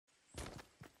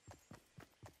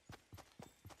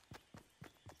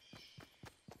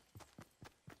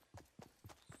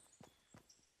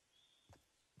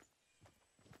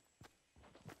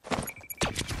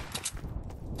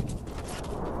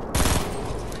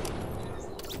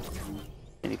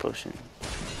mini potion.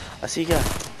 I see you guy.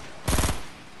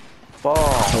 Fall.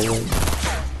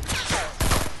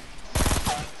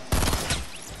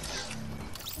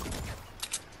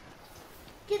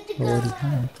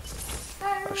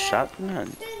 A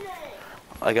shotgun.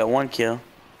 I got 1 kill.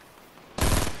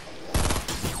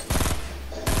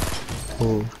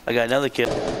 Oh. I got another kill.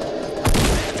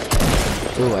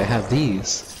 Oh, I have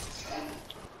these.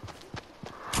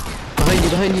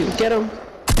 Behind you, get him!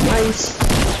 Nice!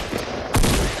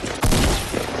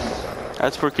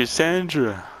 That's for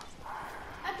Cassandra.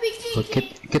 Oh,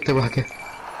 get the rocket.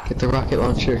 Get the rocket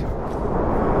launcher.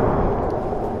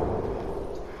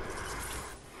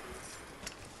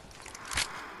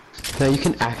 Now you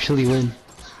can actually win.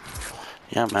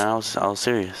 Yeah, man, I was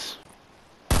serious.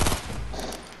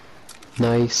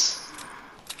 Nice.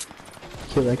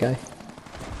 Kill that guy.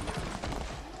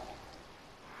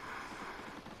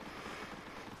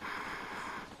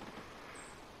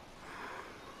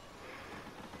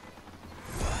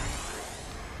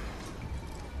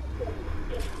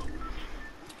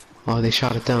 Oh, they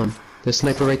shot it down. There's a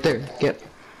sniper right there. Get.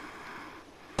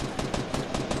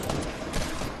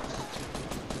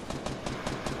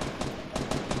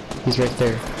 He's right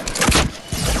there.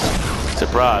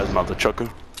 Surprise, mother trucker.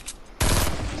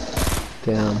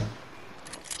 Damn.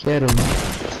 Get him.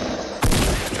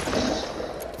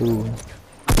 Ooh.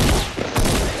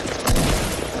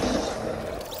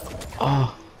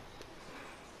 Oh.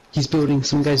 He's building.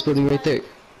 Some guy's building right there.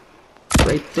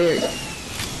 Right there.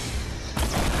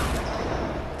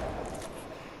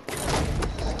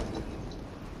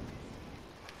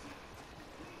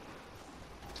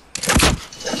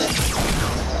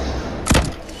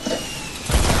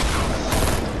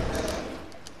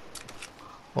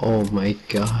 Oh my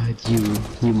god,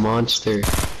 you monster.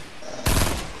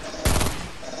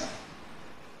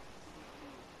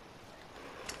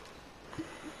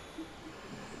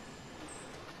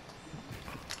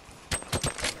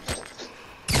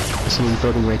 There's someone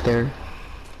building right there.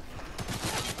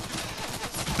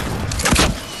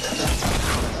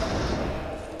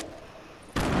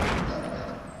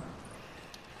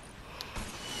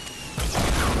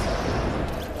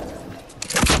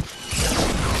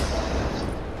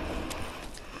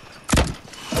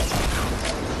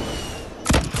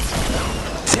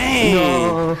 Dang!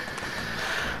 No.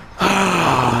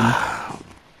 I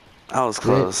was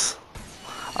close.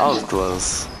 I was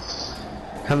close.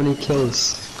 How many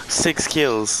kills? 6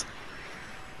 kills.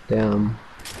 Damn.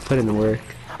 Put in the work.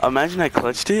 Imagine I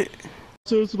clutched it.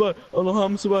 Survive. I don't know how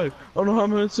I'm survive. I don't know how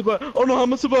I'm gonna survive. I don't know how I'm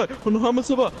gonna survive. I don't know how I'm gonna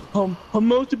survive. I'm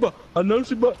not survive. I know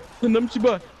survive. I know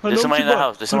survive. There's somebody in the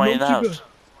house. There's somebody in the house.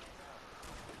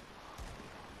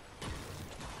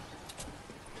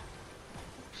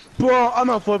 Bro, I'm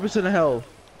at 4% of health.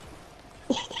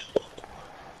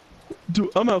 Dude,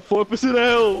 I'm at 4% of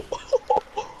health.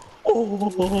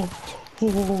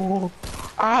 Oh,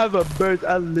 I have a bird.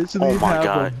 I literally have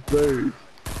a bird.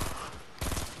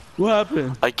 What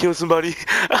happened? I killed somebody.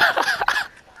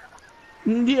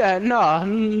 Yeah,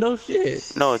 no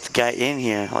shit. No, it's a guy in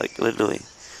here, like literally.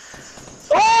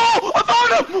 Oh, I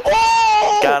found him!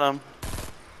 Oh! Got him.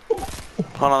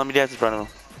 Hold on, let me dance in front of him.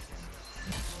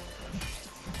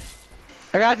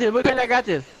 I got this. Look at I got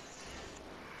this.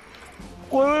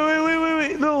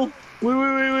 Wait, no. Wait,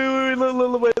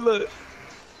 look.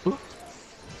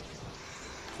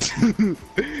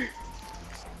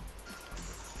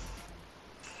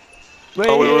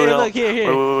 Wait, look,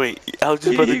 here. Wait. I was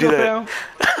just about to do that.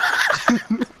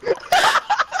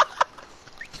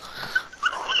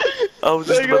 I was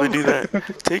just about to do that.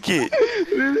 Take it.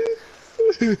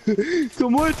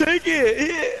 Come on, take it.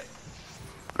 Yeah.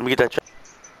 Let me get that.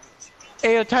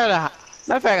 Hey, Tyler.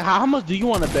 Matter of fact, how much do you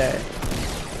want to bet?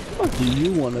 How much do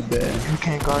you want to bet? You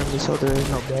can't guard me, so there is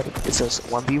no betting. It says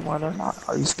 1v1 or not.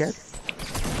 Are you scared?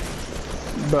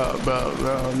 Bro,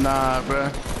 nah, bro.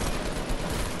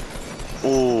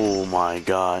 Oh my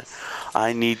god.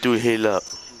 I need to heal up.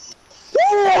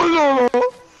 Oh, no.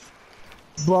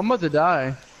 Bro, I'm about to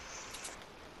die.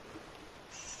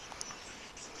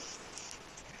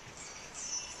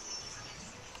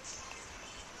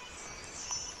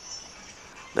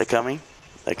 They're coming.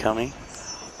 They're coming.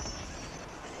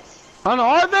 On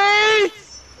are they?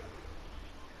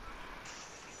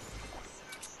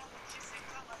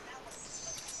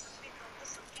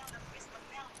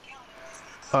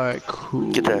 Alright,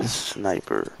 cool. Get that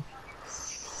sniper.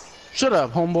 Shut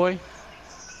up, homeboy.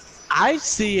 I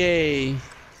see a You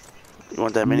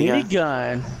want that minigun?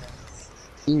 minigun.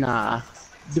 Nah.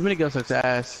 The minigun sucks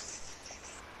ass.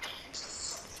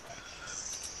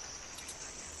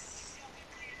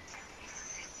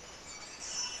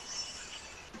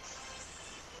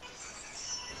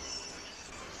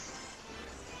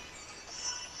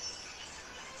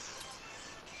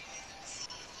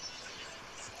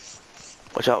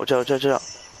 Watch out, watch out, watch out, watch out.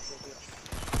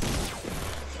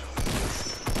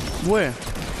 Where?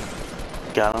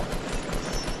 Got him.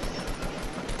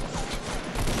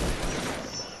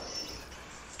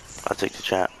 I'll take the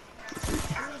trap.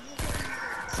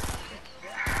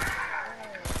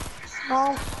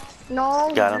 No,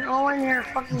 no, Got him. no one here.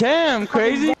 Fucking Damn,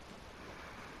 crazy.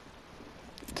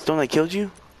 It's the one that killed you?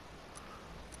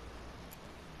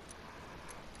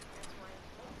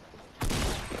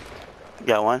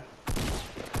 Got one?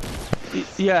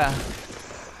 Yeah.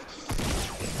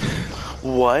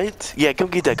 What? Yeah, come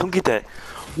get that, come get that.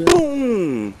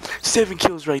 Boom! 7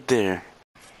 kills right there.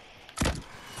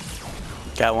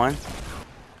 Got one?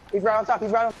 He's right on top.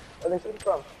 He's right on. Where they shooting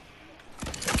from?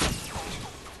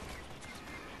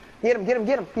 Get him! Get him!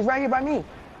 Get him! He's right here by me.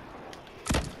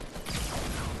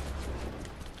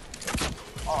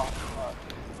 Oh, fuck.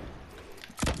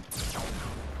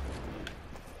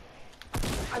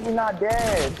 I'm not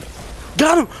dead.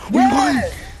 Got him! We won!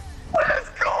 Let's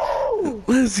go!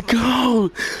 Let's go!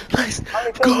 Let's How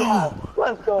many kills do you go! have?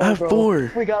 Let's go, I have bro.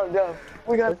 4. We got it done.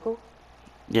 We got it. Cool.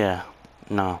 Yeah,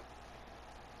 no.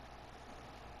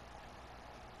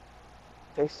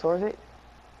 Face towards it.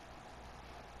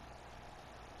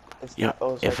 It's Yeah,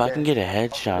 oh, it's if right I can there. get a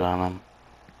headshot on him.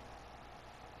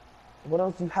 What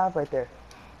else do you have right there?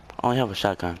 I only have a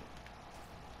shotgun.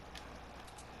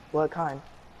 What kind?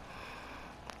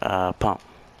 Pump.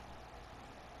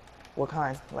 What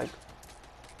kind? Like,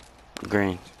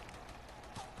 Green.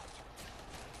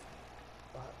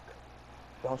 fuck.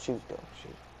 Don't shoot. Don't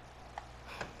shoot.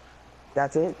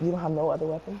 That's it? You don't have no other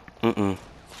weapon? Mm-mm.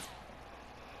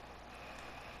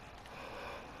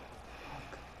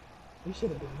 We should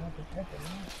have been more prepared than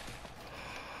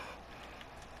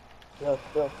that.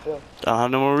 Look. I don't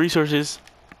have no more resources.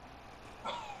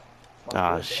 Fuck,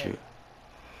 Ah, you're shoot. dead.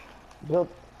 Bill,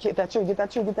 get that tree. Get that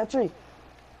tree. Get that tree.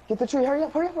 Get the tree. Hurry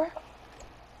up. Hurry up. Hurry up.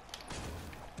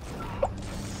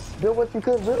 Bill, what you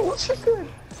could. Bill, what you could.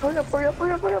 Hurry up. Hurry up.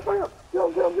 Hurry up. Hurry up. Hurry up.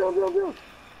 Bill.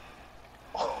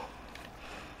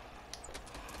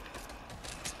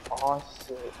 Oh,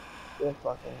 shit. You're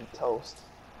fucking toast.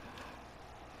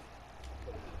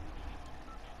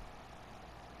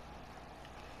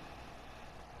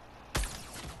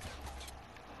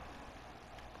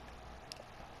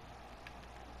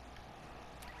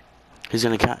 He's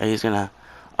gonna,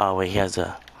 oh wait, he's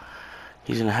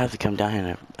gonna have to come down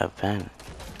here and vent.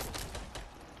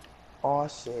 Oh,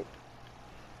 shit.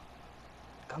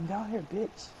 Come down here,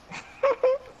 bitch.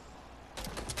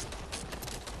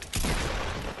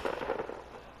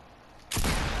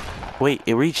 Wait,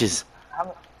 it reaches.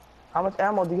 How much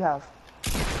ammo do you have?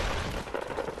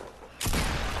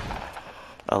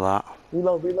 A lot.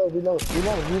 Reload.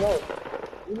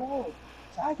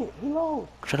 Tag it, reload.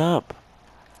 Shut up.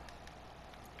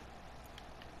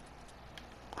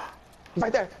 He's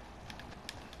right there.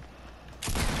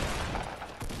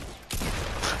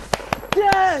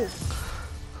 Yes!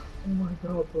 Oh my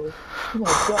god, bro. Oh my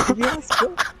god. Yes,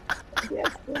 bro.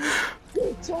 Yes, bro.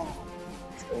 Good job.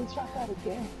 Screenshot that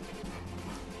again.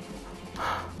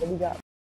 What do you got?